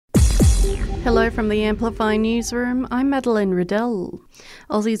Hello from the Amplify newsroom, I'm Madeline Riddell.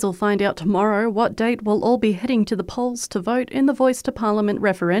 Aussies will find out tomorrow what date we'll all be heading to the polls to vote in the Voice to Parliament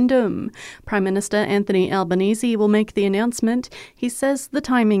referendum. Prime Minister Anthony Albanese will make the announcement. He says the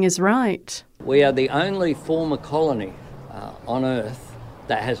timing is right. We are the only former colony on Earth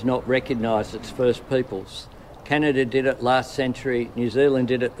that has not recognised its First Peoples. Canada did it last century, New Zealand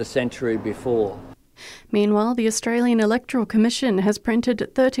did it the century before. Meanwhile, the Australian Electoral Commission has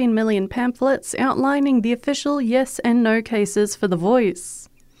printed 13 million pamphlets outlining the official yes and no cases for the Voice.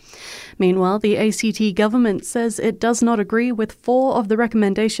 Meanwhile, the ACT government says it does not agree with 4 of the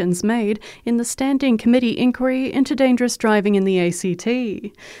recommendations made in the Standing Committee inquiry into dangerous driving in the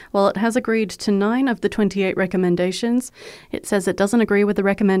ACT. While it has agreed to 9 of the 28 recommendations, it says it doesn't agree with the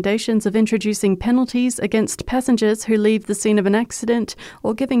recommendations of introducing penalties against passengers who leave the scene of an accident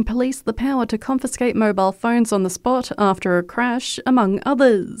or giving police the power to confiscate mobile phones on the spot after a crash, among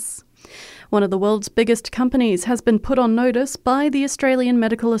others. One of the world's biggest companies has been put on notice by the Australian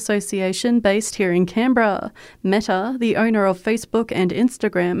Medical Association based here in Canberra. Meta, the owner of Facebook and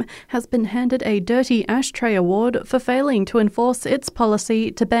Instagram, has been handed a Dirty Ashtray Award for failing to enforce its policy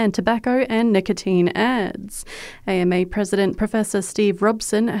to ban tobacco and nicotine ads. AMA President Professor Steve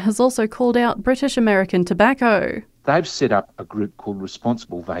Robson has also called out British American Tobacco. They've set up a group called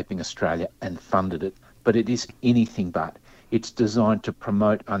Responsible Vaping Australia and funded it, but it is anything but. It's designed to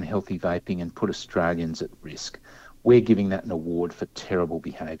promote unhealthy vaping and put Australians at risk. We're giving that an award for terrible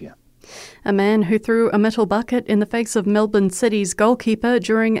behaviour. A man who threw a metal bucket in the face of Melbourne City's goalkeeper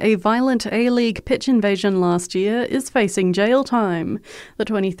during a violent A-League pitch invasion last year is facing jail time. The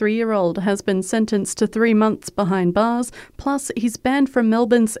 23-year-old has been sentenced to 3 months behind bars, plus he's banned from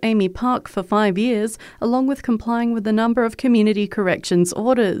Melbourne's Amy Park for 5 years, along with complying with a number of community corrections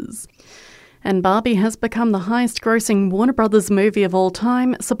orders. And Barbie has become the highest-grossing Warner Brothers movie of all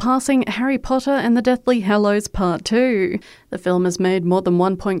time, surpassing Harry Potter and the Deathly Hallows Part 2. The film has made more than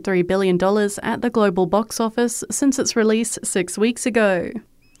 $1.3 billion at the global box office since its release 6 weeks ago.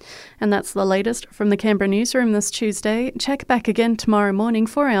 And that's the latest from the Canberra newsroom this Tuesday. Check back again tomorrow morning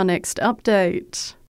for our next update.